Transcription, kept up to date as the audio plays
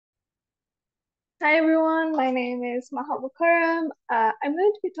Hi everyone, my name is Mahamukaram. I'm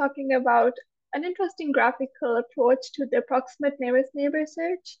going to be talking about an interesting graphical approach to the approximate nearest neighbor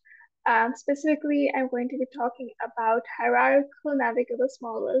search. Specifically, I'm going to be talking about hierarchical navigable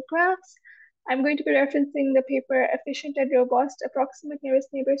small world graphs. I'm going to be referencing the paper Efficient and Robust Approximate Nearest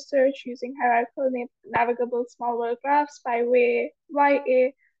Neighbor Search using Hierarchical Navigable Small World Graphs by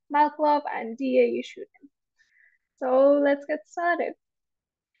Y.A. Malkov and D.A. Yashunin. So let's get started.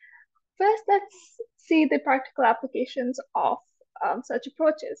 First, let's see the practical applications of such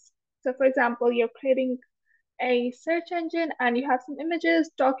approaches. So for example, you're creating a search engine and you have some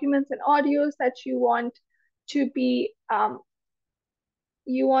images, documents, and audios that you want to be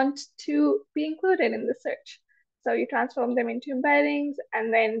included in the search. So you transform them into embeddings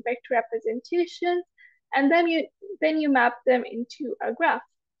and then vector representations, and then you map them into a graph.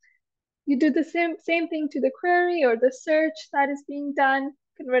 You do the same thing to the query or the search that is being done,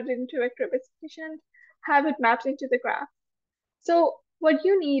 convert it into a vector representation, have it mapped into the graph. So what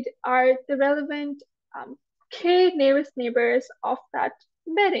you need are the relevant k nearest neighbors of that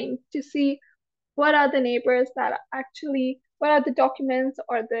embedding to see what are the neighbors that what are the documents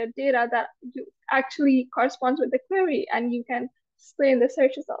or the data that actually corresponds with the query, and you can display in the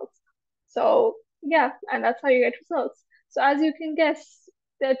search results. So yeah, and that's how you get results. So as you can guess,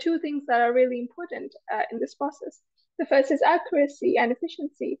 there are two things that are really important in this process. The first is accuracy and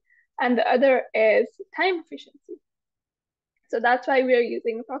efficiency, and the other is time efficiency. So that's why we are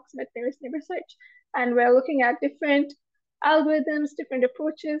using approximate nearest neighbor search. And we're looking at different algorithms, different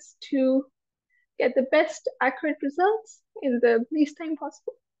approaches to get the best accurate results in the least time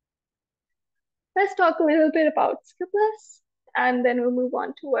possible. Let's talk a little bit about skipless, and then we'll move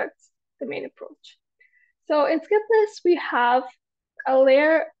on towards the main approach. So in skipless, we have a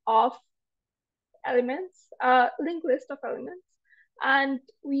layer of elements, a linked list of elements, and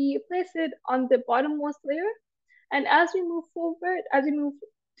we place it on the bottommost layer. And as we move forward, as we move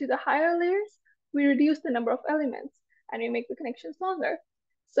to the higher layers, we reduce the number of elements and we make the connections longer.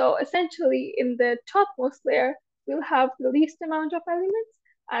 So essentially, in the topmost layer, we'll have the least amount of elements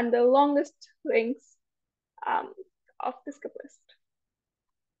and the longest links of the skip list.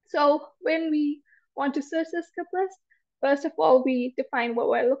 So when we want to search the skip list, first of all, we define what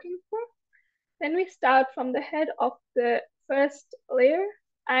we're looking for. Then we start from the head of the first layer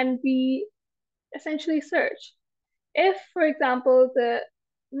and we essentially search. If, for example, the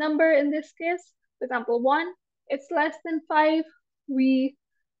number in this case, for example, 1, it's less than 5, we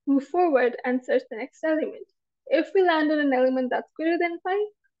move forward and search the next element. If we land on an element that's greater than 5,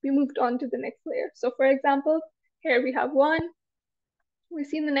 we moved on to the next layer. So for example, here we have 1, we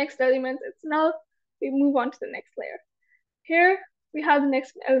see the next element, it's null, we move on to the next layer. Here we have the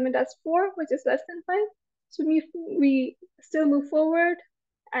next element as 4, which is less than 5, so we still move forward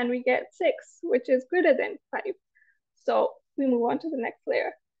and we get 6, which is greater than 5. So we move on to the next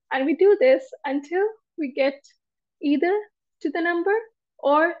layer. And we do this until we get either to the number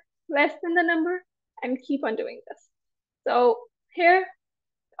or less than the number and keep on doing this. So here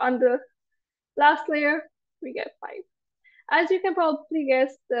on the last layer, we get 5. As you can probably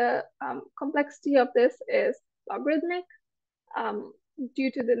guess, the complexity of this is logarithmic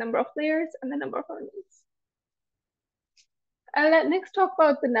due to the number of layers and the number of elements. Let's next talk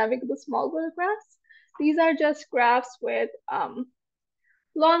about the navigable small world graphs. These are just graphs with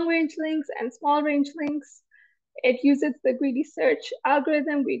long range links and small range links. It uses the greedy search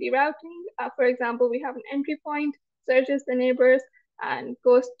algorithm, greedy routing. For example, we have an entry point, searches the neighbors, and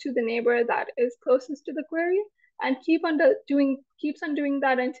goes to the neighbor that is closest to the query, and keeps on doing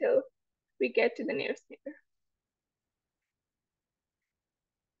that until we get to the nearest neighbor.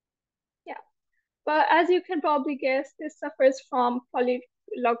 Yeah, but as you can probably guess, this suffers from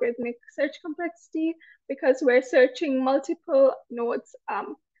polylogarithmic search complexity because we're searching multiple nodes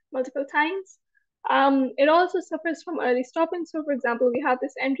multiple times. It also suffers from early stopping. So for example, we have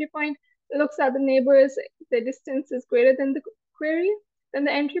this entry point, it looks at the neighbors, the distance is greater than the query, than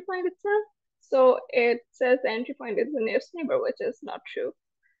the entry point itself. So it says the entry point is the nearest neighbor, which is not true.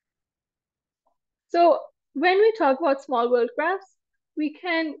 So when we talk about small world graphs, we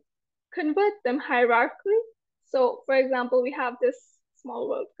can convert them hierarchically. So for example, we have this small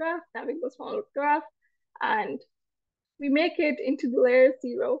world graph, navigable small world graph, and we make it into the layer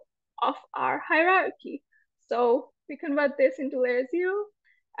 0 of our hierarchy. So we convert this into layer 0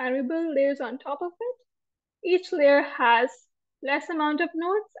 and we build layers on top of it. Each layer has less amount of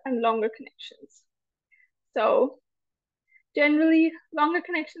nodes and longer connections. So generally, longer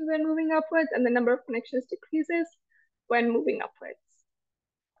connections when moving upwards and the number of connections decreases when moving upwards.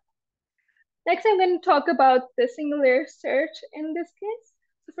 Next, I'm going to talk about the single layer search in this case.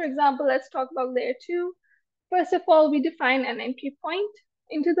 So for example, let's talk about layer 2. First of all, we define an entry point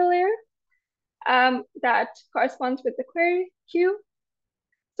into the layer that corresponds with the query queue.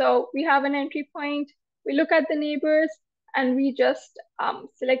 So we have an entry point, we look at the neighbors, and we just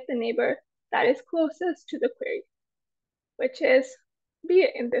select the neighbor that is closest to the query, which is B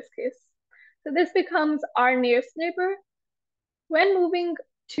in this case. So this becomes our nearest neighbor. When moving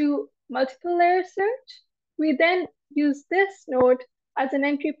to multiple layer search, we then use this node as an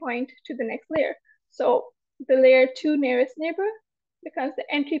entry point to the next layer. So the layer 2 nearest neighbor becomes the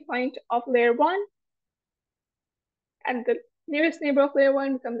entry point of layer 1, and the nearest neighbor of layer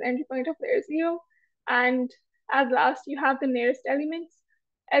 1 becomes the entry point of layer 0. And at last, you have the nearest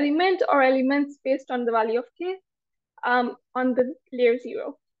element or elements based on the value of k on the layer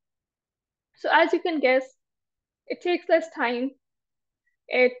 0. So as you can guess, it takes less time.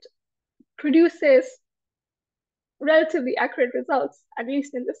 It produces relatively accurate results, at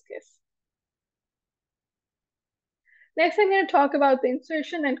least in this case. Next, I'm going to talk about the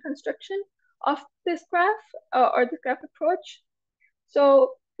insertion and construction of this graph or the graph approach.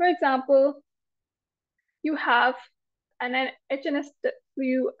 So, for example, you have an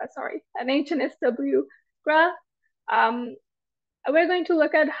HNSW graph. We're going to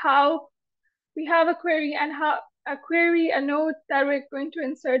look at how we have a query and how a node that we're going to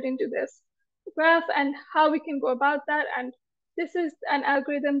insert into this graph and how we can go about that. And this is an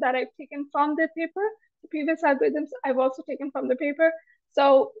algorithm that I've taken from the paper. The previous algorithms I've also taken from the paper.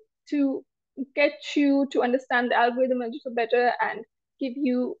 So to get you to understand the algorithm a little better and give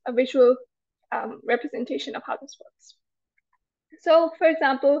you a visual representation of how this works. So for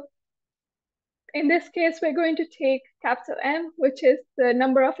example, in this case, we're going to take capital M, which is the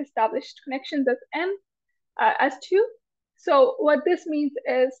number of established connections as M, as 2. So what this means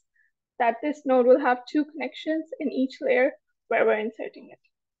is that this node will have 2 connections in each layer where we're inserting it.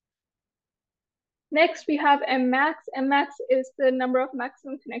 Next, we have Mmax. Mmax is the number of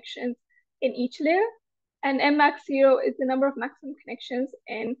maximum connections in each layer, and Mmax 0 is the number of maximum connections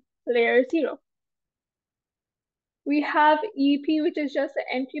in layer 0. We have EEP, which is just the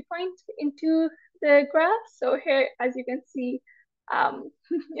entry point into the graph. So here, as you can see,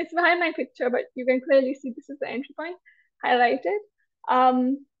 it's behind my picture, but you can clearly see this is the entry point highlighted.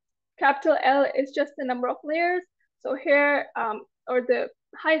 Capital L is just the number of layers. So here, or the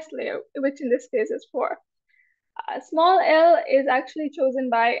highest layer, which in this case is 4. Small l is actually chosen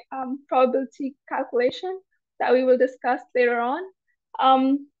by probability calculation that we will discuss later on.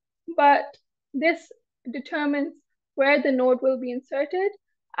 But this determines where the node will be inserted,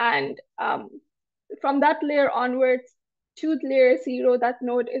 and from that layer onwards to layer 0, that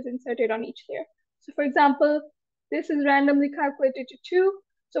node is inserted on each layer. So for example, this is randomly calculated to 2,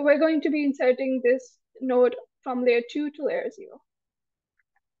 so we're going to be inserting this node from layer 2 to layer 0.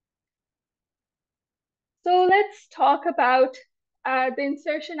 So let's talk about the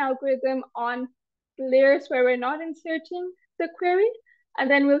insertion algorithm on the layers where we're not inserting the query, and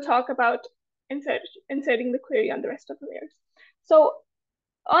then we'll talk about inserting the query on the rest of the layers. So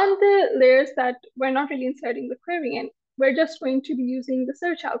on the layers that we're not really inserting the query in, we're just going to be using the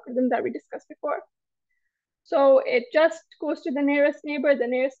search algorithm that we discussed before. So it just goes to the nearest neighbor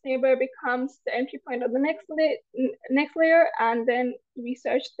becomes the entry point of the next layer, and then we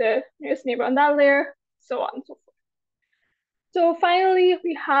search the nearest neighbor on that layer, so on and so forth. So finally,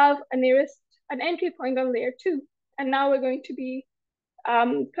 we have an entry point on layer 2, and now we're going to be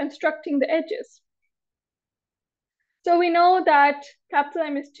constructing the edges. So we know that capital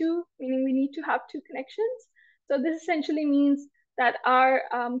M is 2, meaning we need to have 2 connections. So this essentially means that our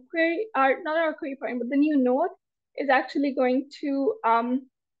not our query point, but the new node is actually going to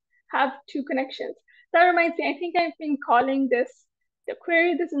have 2 connections. That reminds me, I think I've been calling this the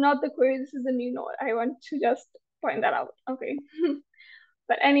query. This is not the query, this is the new node. I want to just point that out. Okay.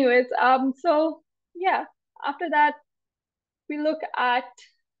 But anyways, so yeah, after that, we look at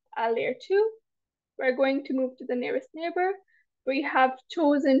layer 2. We're going to move to the nearest neighbor. We have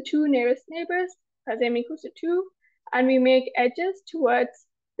chosen 2 nearest neighbors, as m equals to 2, and we make edges towards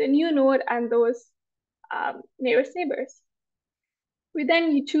the new node and those nearest neighbors. We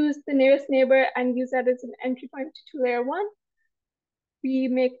then choose the nearest neighbor and use that as an entry point to layer 1. We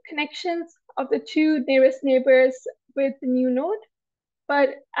make connections of the 2 nearest neighbors with the new node. But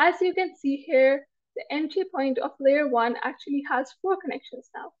as you can see here, the entry point of layer 1 actually has 4 connections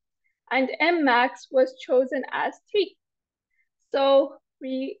now, and Mmax was chosen as 3. So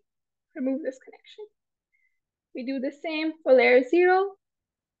we remove this connection. We do the same for layer 0.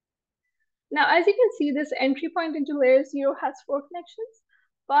 Now, as you can see, this entry point into layer 0 has 4 connections,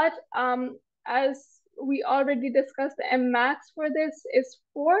 but as we already discussed the M max for this is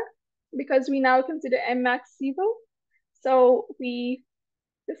 4 because we now consider M max 0. So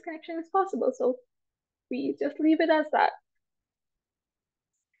this connection is possible. So we just leave it as that.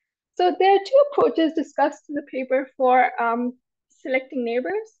 So there are 2 approaches discussed in the paper for selecting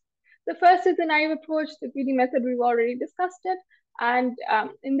neighbors. The first is the naive approach, the greedy method. We've already discussed it. And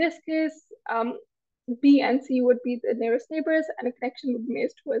in this case, B and C would be the nearest neighbors and a connection would be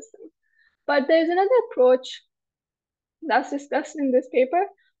made towards them. But there's another approach that's discussed in this paper,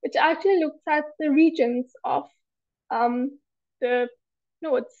 which actually looks at the regions of the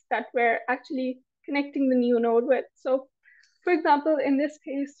nodes that we're actually connecting the new node with. So for example, in this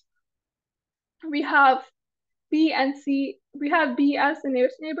case, we have B and C. We have B as the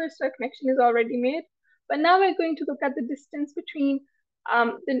nearest neighbor, so a connection is already made. But now we're going to look at the distance between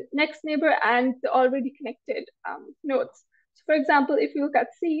the next neighbor and the already connected nodes. So for example, if you look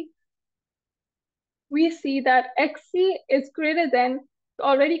at C, we see that XC is greater than the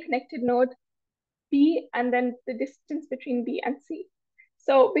already connected node B and then the distance between B and C.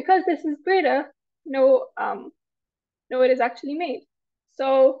 So because this is greater, no node is actually made.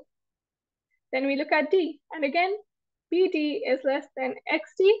 So then we look at D, and again, BD is less than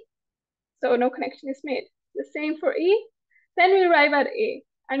XD, so no connection is made. The same for E. Then we arrive at A,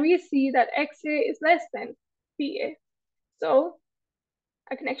 and we see that XA is less than BA, so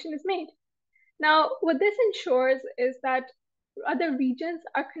a connection is made. Now, what this ensures is that other regions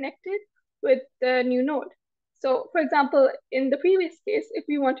are connected with the new node. So for example, in the previous case, if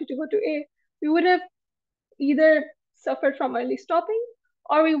we wanted to go to A, we would have either suffered from early stopping,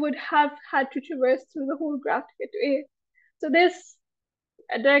 or we would have had to traverse through the whole graph to get to A. So this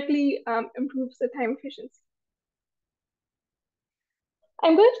directly improves the time efficiency.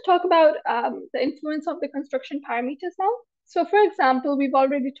 I'm going to talk about the influence of the construction parameters now. So for example, we've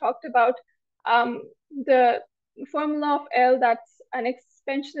already talked about the formula of L that's an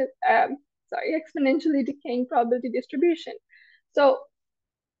exponentially decaying probability distribution. So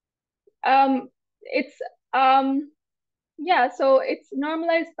it's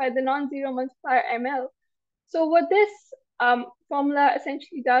normalized by the non-zero multiplier ML. So what this formula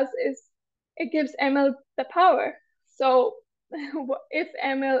essentially does is it gives ML the power. So if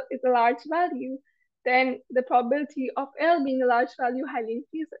ML is a large value, then the probability of L being a large value highly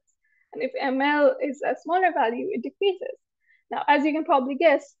increases. And if ML is a smaller value, it decreases. Now, as you can probably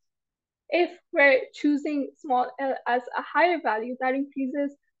guess, if we're choosing small L as a higher value, that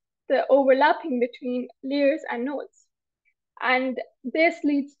increases the overlapping between layers and nodes. And this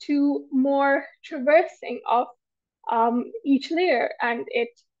leads to more traversing of each layer, and it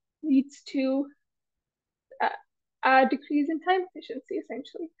leads to a decrease in time efficiency,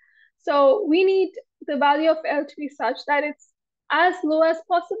 essentially. So we need the value of L to be such that it's as low as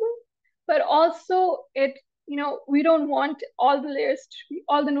possible, but also we don't want all the nodes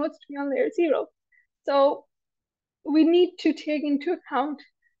to be on layer 0. So we need to take into account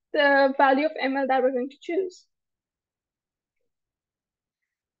the value of ML that we're going to choose.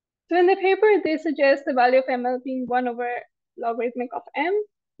 So in the paper, they suggest the value of ML being 1 over logarithmic of M,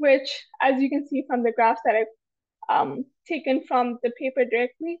 which, as you can see from the graphs that I've taken from the paper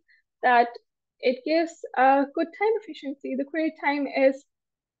directly, that it gives a good time efficiency. The query time is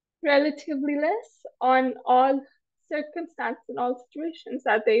relatively less on all circumstances and all situations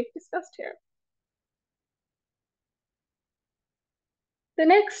that they've discussed here. The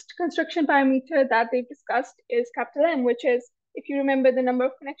next construction parameter that they've discussed is capital M, which is, if you remember, the number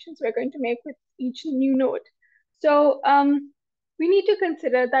of connections we're going to make with each new node. So we need to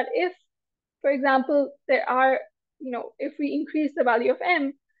consider that if, for example, there are, if we increase the value of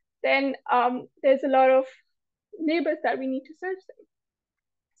M, then there's a lot of neighbors that we need to search them.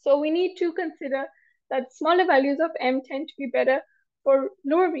 So we need to consider that smaller values of M tend to be better for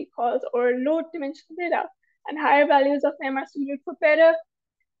lower recalls or low dimensional data, and higher values of M are suited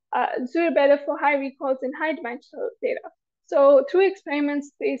better for high recalls in high dimensional data. So through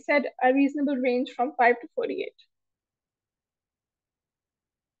experiments, they set a reasonable range from 5 to 48.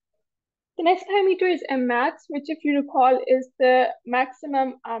 The next parameter is M max, which, if you recall, is the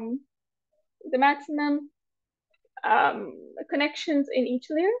maximum connections in each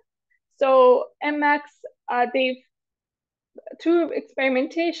layer. So M max, through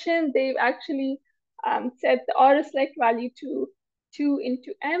experimentation, they've actually set the auto select value to 2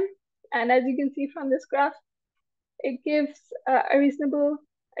 into M, and as you can see from this graph, it gives a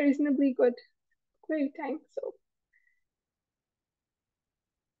reasonably good query time. So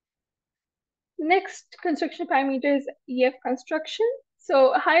the next construction parameter is EF construction.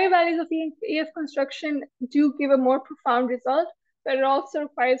 So higher values of EF construction do give a more profound result, but it also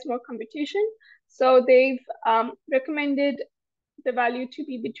requires more computation. So they've recommended the value to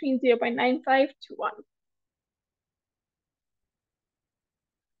be between 0.95 to 1.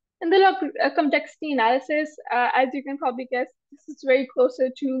 In the log complexity analysis, as you can probably guess, this is very closer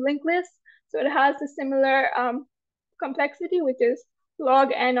to linked lists. So it has a similar complexity, which is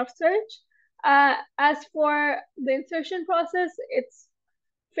log n of search. As for the insertion process, it's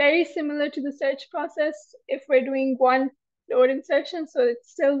very similar to the search process if we're doing one node insertion, so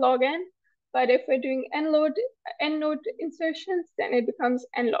it's still log n. But if we're doing n node insertions, then it becomes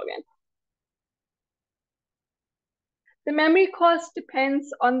n log n. The memory cost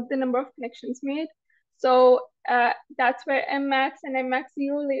depends on the number of connections made. So that's where mmax and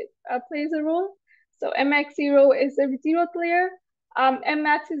mmax0 plays a role. So mmax0 is the 0th layer.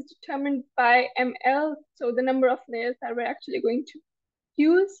 Mmax is determined by ml, so the number of layers that we're actually going to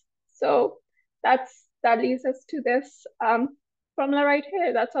use. So that leads us to this formula right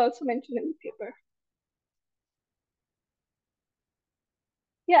here. That's also mentioned in the paper.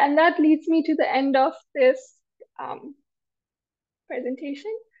 Yeah, and that leads me to the end of this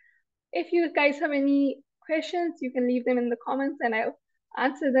presentation. If you guys have any questions, you can leave them in the comments and I'll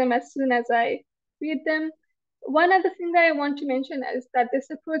answer them as soon as I read them. One other thing that I want to mention is that this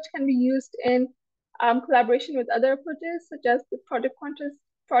approach can be used in collaboration with other approaches, such as the product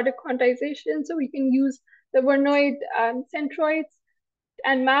quantization. So we can use the Voronoi centroids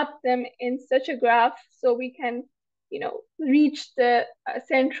and map them in such a graph so we can, reach the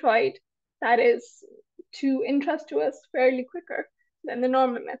centroid that is to interest to us fairly quicker than the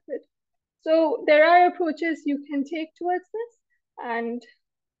normal method. So there are approaches you can take towards this, and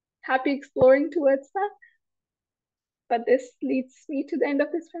happy exploring towards that. But this leads me to the end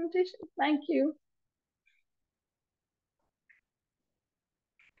of this presentation. Thank you.